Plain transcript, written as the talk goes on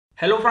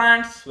Hello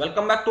friends,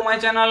 welcome back to my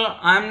channel.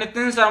 I am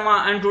Nitin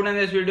Sharma and today in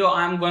this video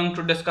I am going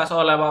to discuss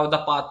all about the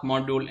path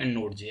module in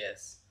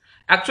Node.js.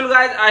 Actually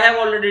guys, I have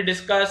already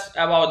discussed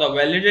about the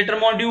validator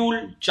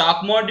module,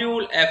 chalk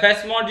module,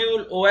 fs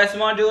module, os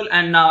module,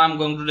 and now I am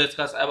going to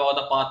discuss about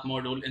the path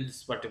module in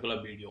this particular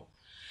video.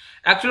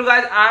 Actually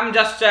guys, I am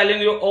just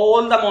telling you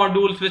all the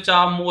modules which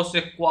are most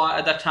required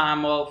at the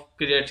time of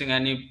creating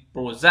any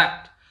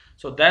project.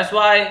 So that's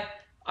why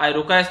I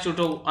request you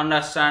to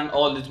understand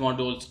all these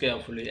modules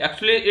carefully.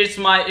 Actually, it's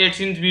my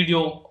 18th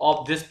video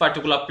of this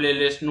particular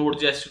playlist,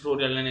 Node.js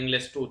tutorial in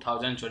English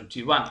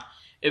 2021.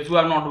 If you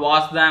have not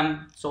watched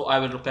them, so I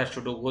will request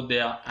you to go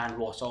there and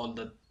watch all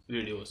the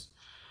videos.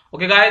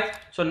 Okay guys,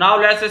 so now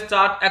let's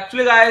start.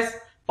 Actually guys,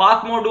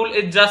 path module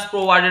is just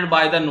provided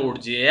by the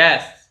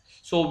Node.js.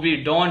 So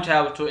we don't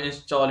have to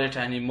install it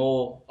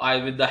anymore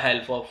with the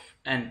help of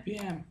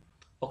npm.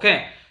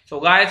 Okay. So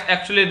guys,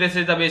 actually this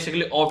is the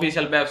basically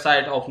official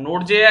website of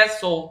Node.js.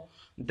 So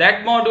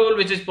that module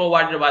which is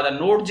provided by the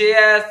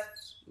Node.js,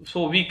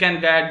 so we can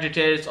get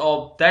details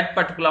of that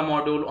particular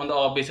module on the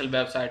official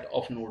website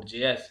of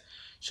Node.js.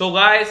 So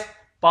guys,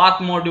 path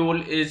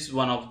module is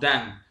one of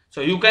them. So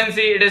you can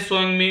see it is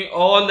showing me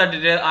all the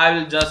details. I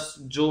will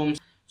just zoom.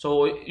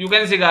 So you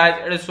can see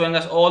guys, it is showing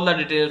us all the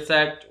details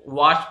that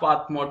what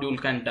path module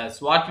can do,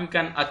 what we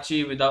can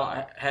achieve with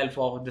the help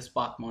of this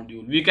path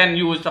module. We can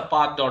use the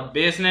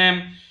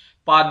path.basename,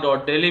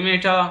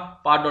 path.delimiter,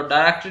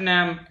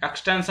 path.dirname,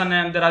 extension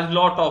name. There are a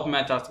lot of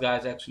methods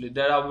guys. Actually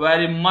there are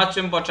very much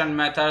important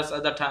methods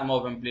at the time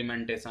of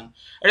implementation.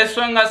 It is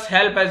showing us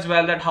help as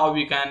well that how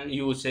we can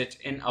use it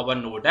in our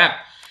Node app.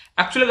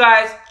 Actually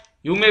guys,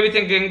 you may be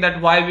thinking that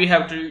why we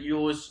have to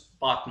use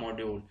path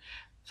module.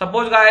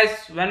 Suppose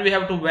guys, when we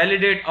have to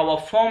validate our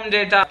form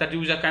data, that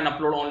user can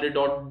upload only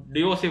 .doc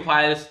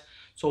files,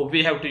 so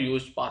we have to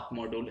use path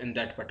module in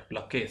that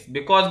particular case.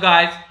 Because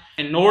guys,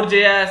 in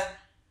Node.js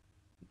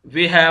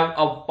we have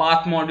a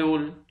path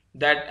module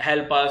that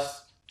help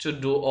us to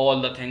do all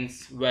the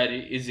things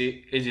very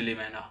easily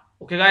manner.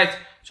 Okay guys,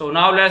 so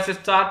now let's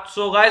start.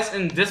 So guys,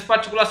 in this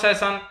particular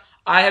session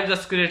I have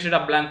just created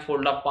a blank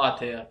folder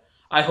path here.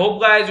 I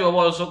hope guys you have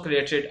also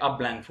created a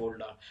blank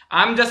folder.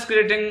 I'm just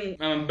creating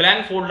a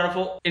blank folder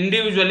for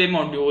individually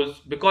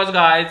modules because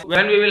guys,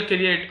 when we will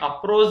create a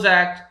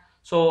project,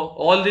 so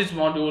all these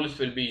modules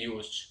will be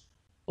used.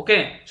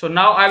 Okay, so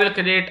now I will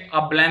create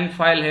a blank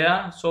file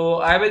here. So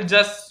I will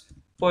just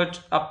put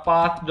a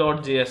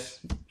path.js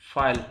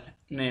file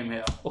name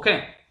here.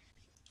 Okay,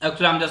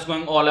 actually I'm just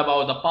going all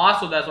about the path,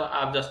 so that's why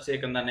I've just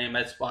taken the name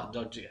as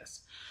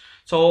path.js.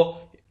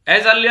 So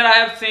as earlier I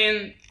have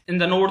seen in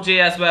the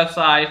Node.js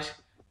website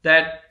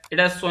that it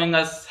is showing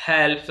us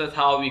helps us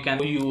how we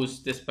can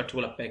use this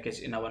particular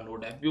package in our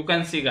Node app. You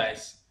can see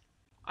guys,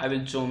 I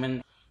will zoom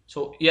in.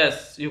 So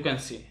yes, you can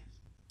see.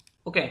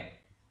 Okay,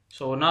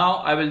 so now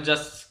I will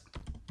just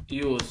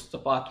use the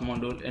path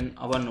module in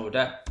our Node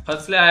app.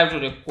 Firstly I have to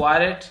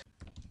require it.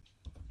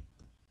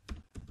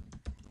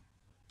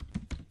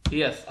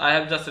 Yes, I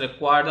have just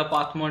required the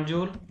path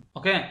module.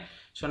 Okay,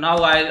 so now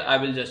guys, I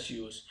will just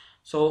use.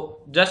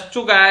 So just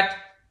to get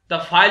the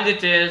file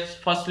details,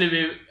 firstly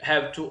we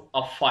have to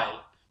a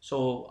file.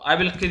 So I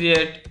will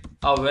create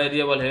a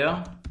variable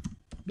here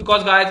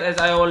because guys, as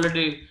I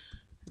already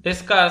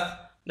discussed,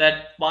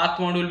 that path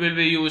module will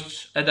be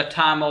used at the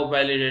time of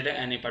validating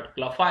any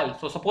particular file.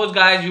 So suppose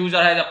guys,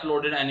 user has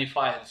uploaded any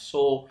file.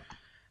 So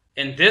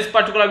in this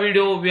particular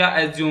video we are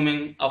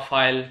assuming a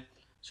file.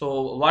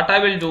 So what I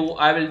will do,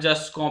 I will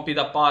just copy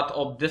the path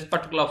of this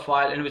particular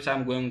file in which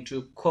I'm going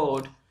to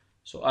code.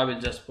 So I will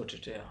just put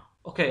it here.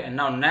 Okay, and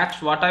now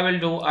next what I will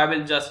do, I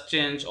will just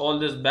change all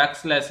these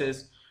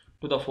backslashes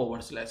to the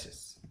forward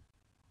slashes.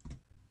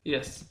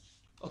 Yes,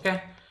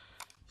 okay.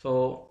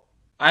 So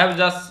I have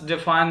just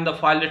defined the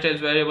file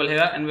details variable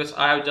here in which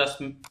I have just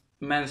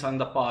mentioned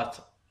the path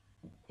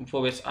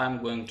for which I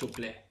am going to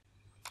play.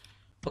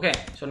 Okay,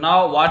 so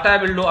now what I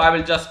will do, I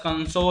will just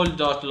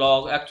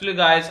console.log. Actually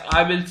guys,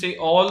 I will see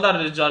all the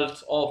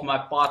results of my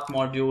path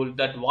module,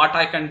 that what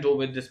I can do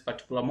with this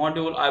particular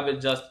module. I will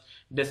just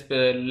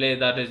display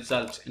the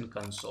results in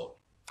console.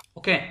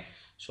 Okay,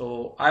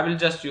 so I will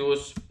just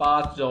use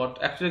path dot.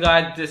 Actually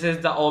guys, this is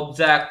the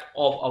object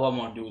of our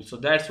module, so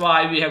that's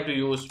why we have to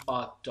use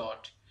path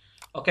dot.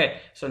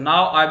 Okay, so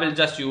now I will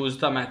just use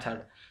the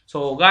method.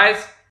 So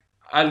guys,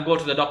 I'll go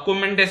to the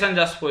documentation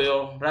just for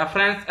your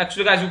reference.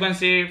 Actually guys, you can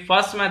see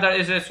first method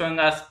is showing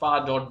us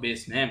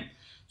path.basename.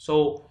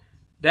 So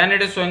then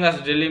it is showing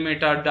us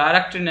delimiter,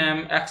 directory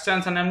name,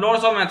 extension name.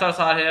 Lots of methods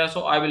are here,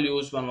 so I will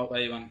use one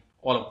by one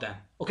all of them.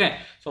 Okay,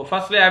 so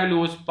firstly I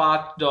will use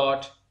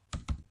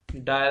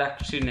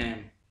path.directory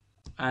name,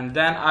 and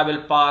then I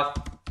will pass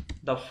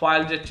the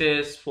file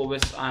details for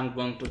which I'm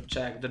going to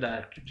check the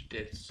directory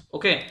details.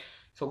 Okay,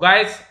 so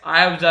guys,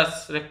 I have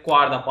just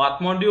required the path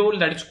module,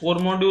 that is core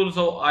module,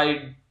 so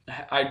I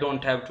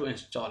don't have to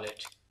install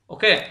it.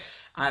 Okay,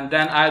 and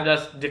then I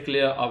just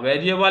declare a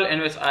variable in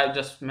which I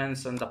just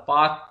mention the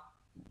path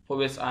for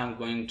which I'm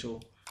going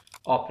to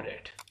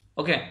operate.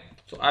 Okay,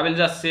 So I will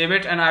just save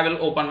it and I will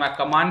open my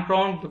command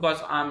prompt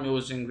because I'm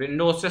using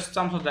Windows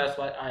system, so that's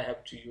why I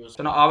have to use.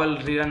 So now I will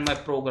rerun my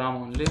program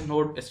only,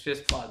 node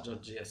space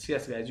path.js.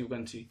 Yes guys, you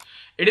can see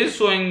it is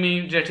showing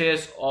me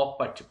details of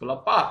particular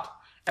path.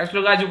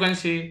 Actually guys, you can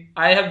see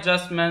I have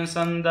just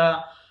mentioned the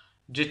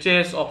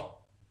details of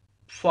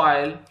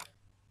file.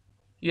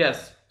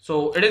 Yes,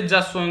 so it is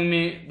just showing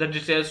me the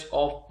details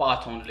of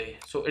path only.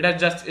 So it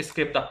has just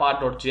escaped the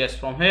path.js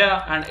from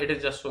here and it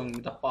is just showing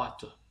me the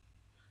path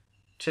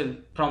till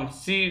from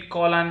C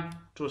colon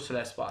to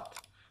slash path.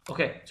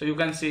 Okay, so you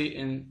can see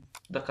in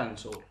the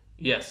console.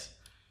 Yes,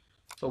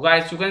 so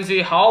guys, you can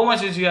see how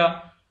much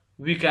easier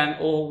we can,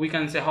 or we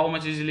can say how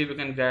much easily we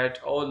can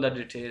get all the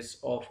details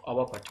of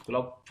our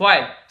particular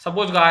file.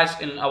 Suppose guys,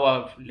 in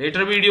our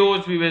later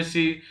videos we will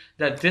see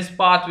that this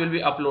path will be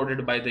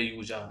uploaded by the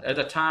user at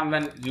the time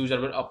when user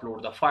will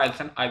upload the files,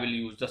 and I will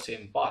use the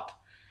same path.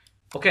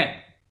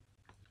 Okay,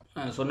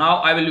 so now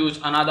I will use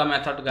another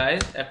method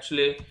guys.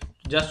 Actually,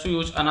 just to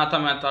use another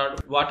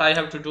method, what I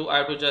have to do, I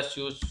have to just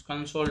use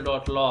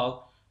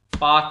console.log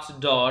path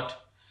dot,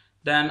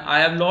 then I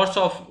have lots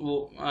of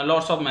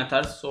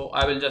methods, so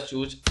I will just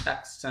use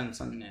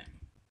extension name.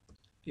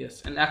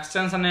 Yes, in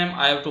extension name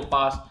I have to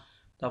pass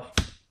the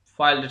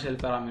file detail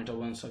parameter.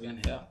 Once again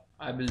here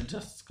I will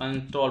just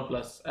control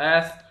plus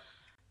s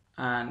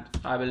and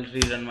I will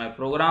rerun my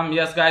program.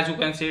 Yes guys, you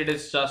can see it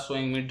is just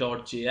showing me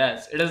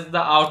 .js. It is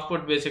the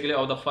output basically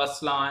of the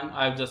first line.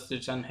 I've just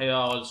written here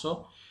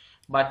also,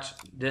 but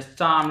this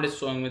time it is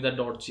showing me the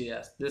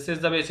 .js. This is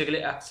the basically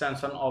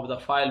extension of the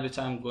file which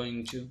I'm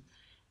going to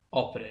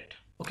operate.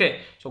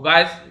 Okay, so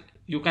guys,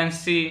 you can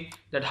see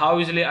that how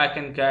easily I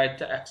can get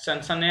the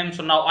extension name.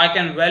 So now I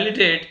can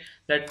validate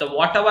that the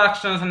whatever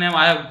extension name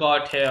I have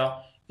got here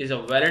is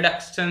a valid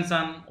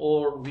extension,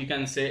 or we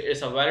can say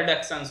it's a valid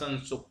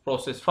extension to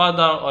process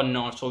further or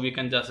not. So we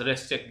can just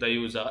restrict the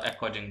user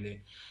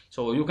accordingly.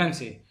 So you can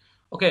see.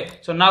 Okay,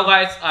 so now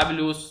guys, I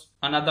will use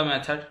another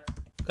method,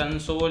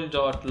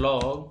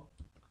 console.log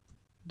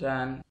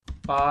then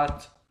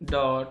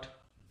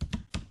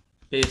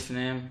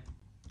path.basename.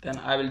 Then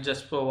I will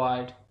just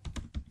provide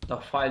the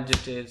file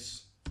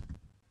details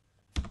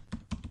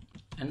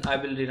and I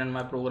will rerun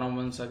my program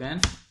once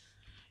again.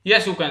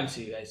 Yes, you can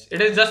see guys,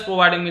 it is just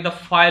providing me the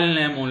file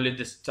name only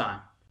this time.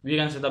 We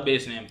can say the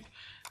base name.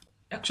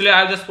 Actually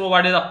I just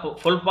provided a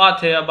full path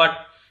here,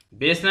 but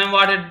base name,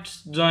 what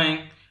it's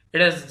doing,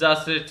 it is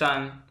just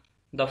written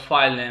the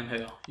file name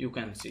here. You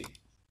can see.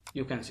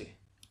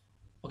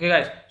 Okay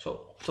guys,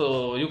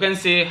 so you can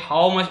see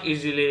how much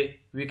easily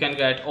we can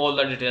get all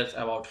the details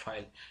about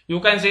file. You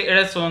can see it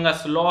is showing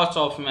us lot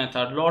of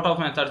methods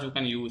you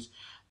can use.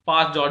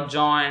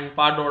 Path.join,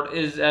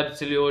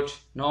 path.isAbsolute,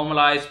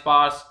 normalize,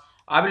 parse.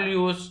 I will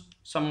use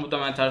some of the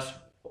methods.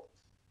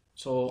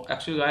 So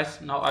actually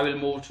guys, now I will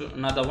move to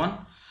another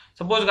one.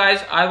 Suppose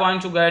guys, I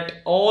want to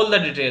get all the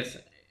details.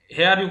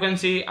 Here you can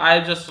see I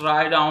just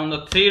write down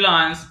the 3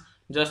 lines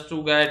just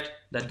to get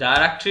the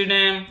directory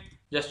name,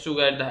 just to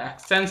get the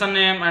extension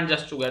name, and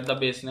just to get the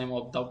base name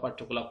of the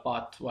particular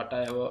path what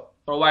I have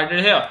provided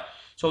here.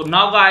 So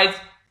now guys,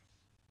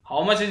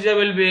 how much easier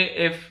will be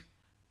if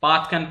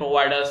path can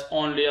provide us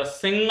only a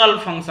single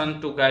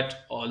function to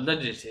get all the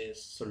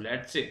details. So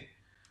let's see.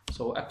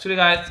 So actually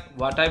guys,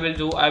 what I will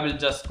do, I will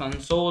just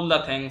console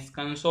the things,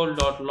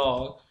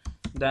 console.log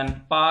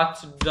then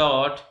path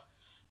dot,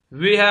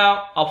 we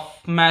have a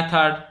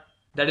method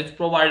that is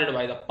provided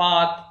by the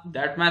path.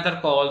 That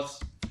method calls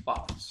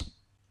parse.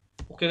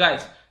 Okay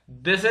guys,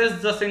 this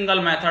is the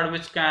single method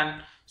which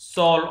can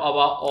solve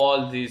our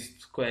all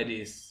these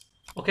queries.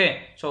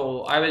 Okay,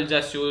 so I will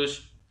just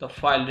use the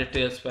file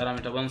details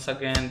parameter once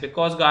again,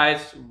 because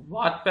guys,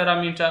 what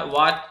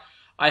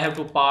I have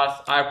to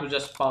parse, I have to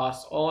just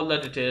parse all the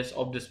details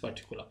of this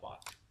particular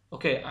path.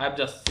 Okay, I have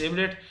just saved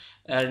it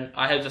and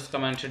I have just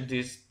commented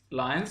these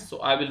lines. So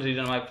I will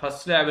rerun my,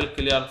 firstly I will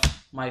clear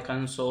my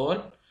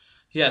console.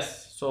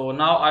 Yes, so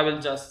now I will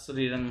just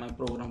rerun my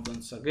program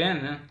once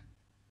again.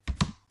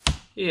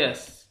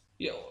 Yes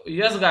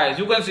guys,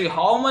 you can see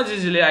how much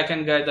easily I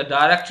can get the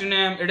directory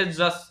name. It is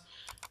just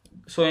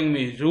showing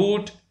me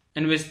root,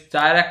 in which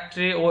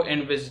directory or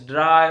in which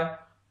drive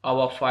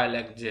our file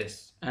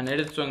exists, and it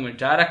is showing me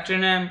directory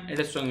name, it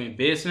is showing me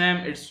base name,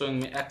 it's showing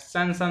me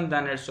extension,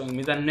 then it's showing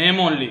me the name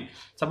only.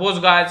 Suppose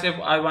guys, if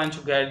I want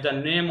to get the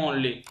name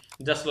only,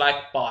 just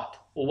like path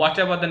or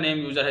whatever the name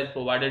user has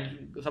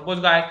provided.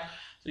 Suppose guys,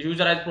 the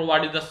user has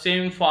provided the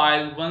same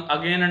file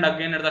again and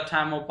again at the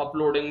time of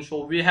uploading,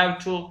 so we have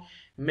to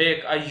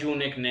make a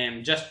unique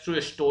name just to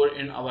store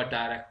in our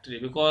directory,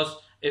 because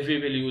if we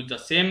will use the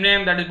same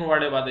name that is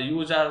provided by the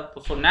user,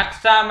 so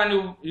next time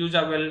when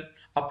user will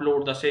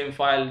upload the same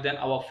file, then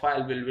our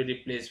file will be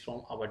replaced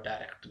from our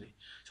directory.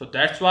 So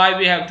that's why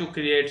we have to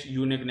create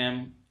unique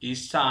name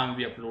each time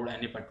we upload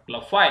any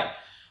particular file.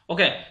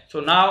 Okay, so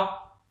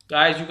now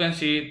guys, you can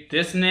see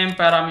this name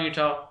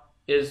parameter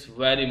is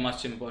very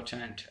much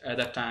important at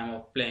the time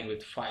of playing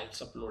with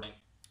files uploading.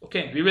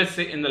 Okay, we will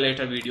see in the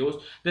later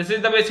videos. This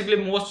is the basically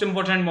most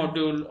important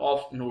module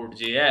of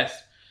Node.js.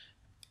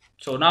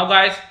 So now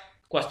guys,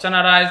 question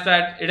arises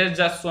that it is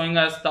just showing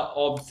us the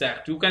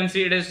object. You can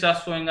see it is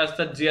just showing us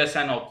the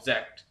JSON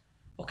object,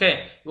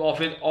 okay,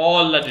 with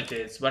all the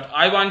details. But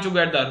I want to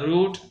get the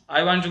root,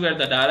 I want to get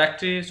the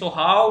directory. So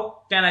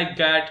how can I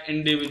get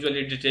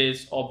individually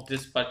details of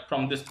this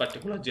from this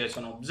particular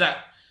JSON object?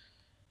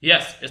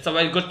 Yes, it's a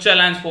very good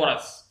challenge for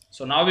us.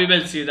 So now we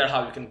will see that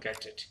how we can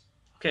get it.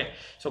 Okay,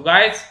 so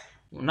guys,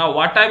 now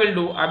what I will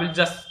do, I will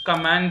just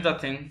comment the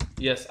thing.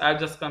 Yes, I'll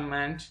just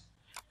comment,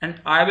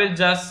 and I will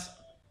just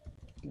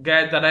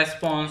get the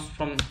response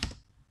from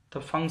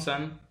the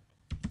function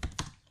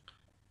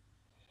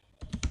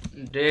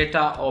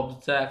data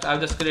object. I've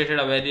just created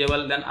a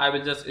variable, then I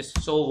will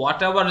just show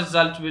whatever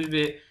result will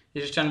be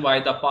written by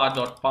the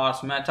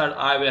path.parse method.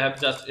 I will have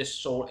just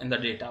stored in the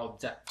data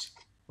object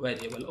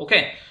variable.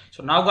 Okay,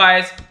 so now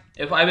guys,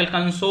 if I will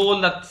console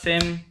the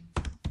same,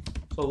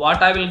 so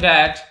what I will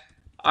get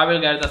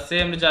the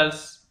same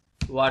results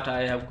what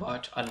I have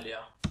got earlier.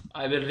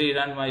 I will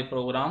rerun my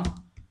program.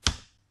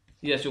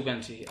 Yes, you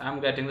can see I'm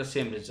getting the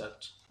same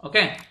result.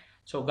 Okay,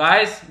 so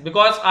guys,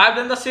 because I've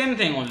done the same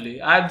thing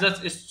only, I've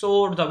just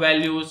stored the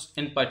values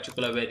in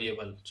particular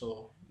variable,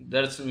 so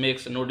that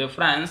makes no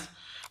difference.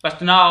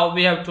 But now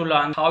we have to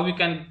learn how we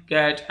can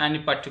get any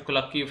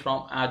particular key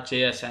from a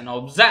JSON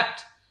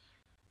object.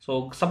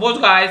 So suppose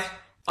guys,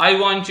 I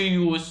want to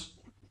use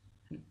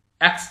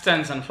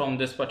extension from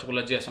this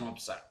particular JSON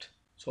object.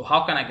 So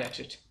how can I get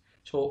it?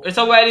 So it's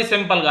a very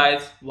simple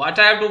guys. What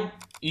I have to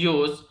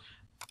use,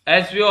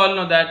 as we all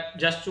know that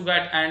just to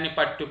get any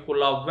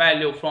particular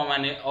value from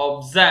any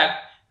object,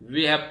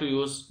 we have to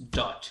use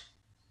dot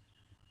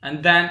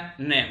and then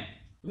name,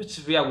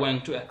 which we are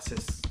going to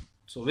access.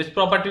 So which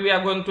property we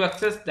are going to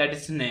access, that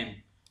is name.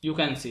 You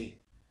can see,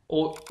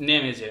 oh,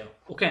 name is here.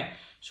 Okay,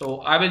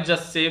 so I will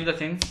just save the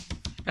things.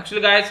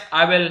 Actually guys,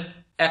 I will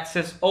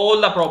access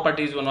all the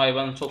properties one by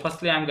one. So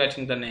firstly I'm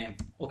getting the name.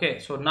 Okay,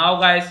 so now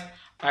guys,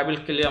 I will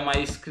clear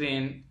my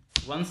screen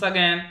once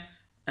again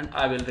and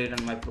I will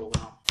rerun my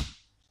program.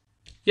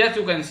 Yes,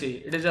 you can see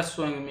it is just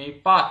showing me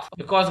path,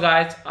 because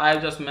guys, I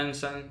have just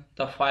mentioned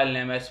the file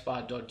name as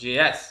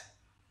path.js.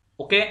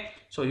 Okay,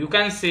 so you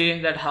can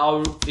see that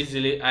how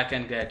easily I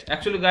can get.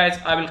 Actually guys,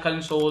 I will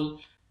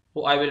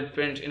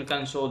print in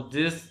console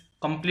this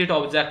complete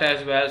object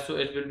as well, so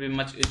it will be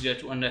much easier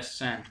to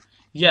understand.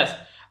 Yes,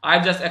 I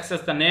just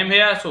access the name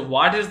here. So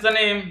what is the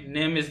name?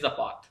 Name is the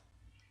path.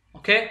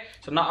 Okay,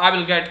 so now I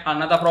will get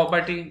another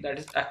property, that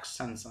is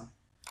extension.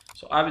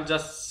 So I will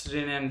just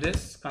rename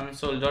this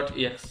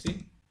console.exe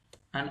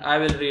and I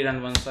will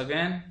rerun once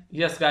again.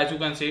 Yes guys, you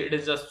can see it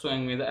is just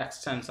showing me the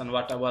extension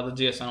whatever the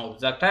JSON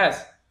object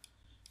has.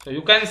 So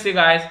you can see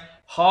guys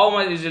how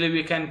much easily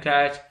we can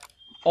catch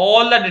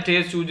all the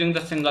details using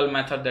the single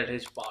method, that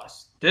is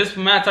parse. This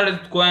method is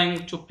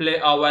going to play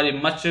a very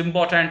much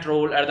important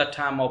role at the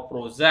time of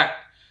project.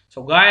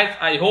 So guys,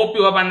 I hope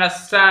you have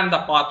understand the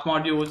path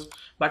modules,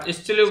 but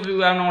still if you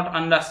have not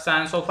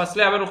understand, so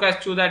firstly I will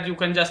request you that you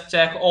can just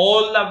check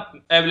all the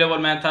available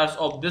methods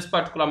of this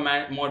particular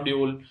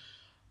module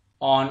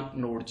on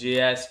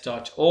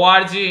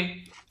Node.js.org.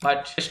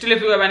 But still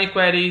if you have any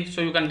query,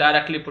 so you can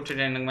directly put it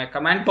in my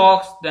comment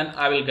box, then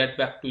I will get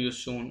back to you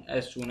soon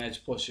as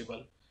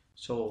possible.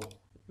 So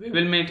we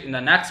will meet in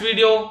the next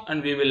video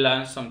and we will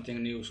learn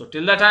something new. So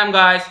till the time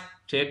guys,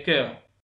 take care.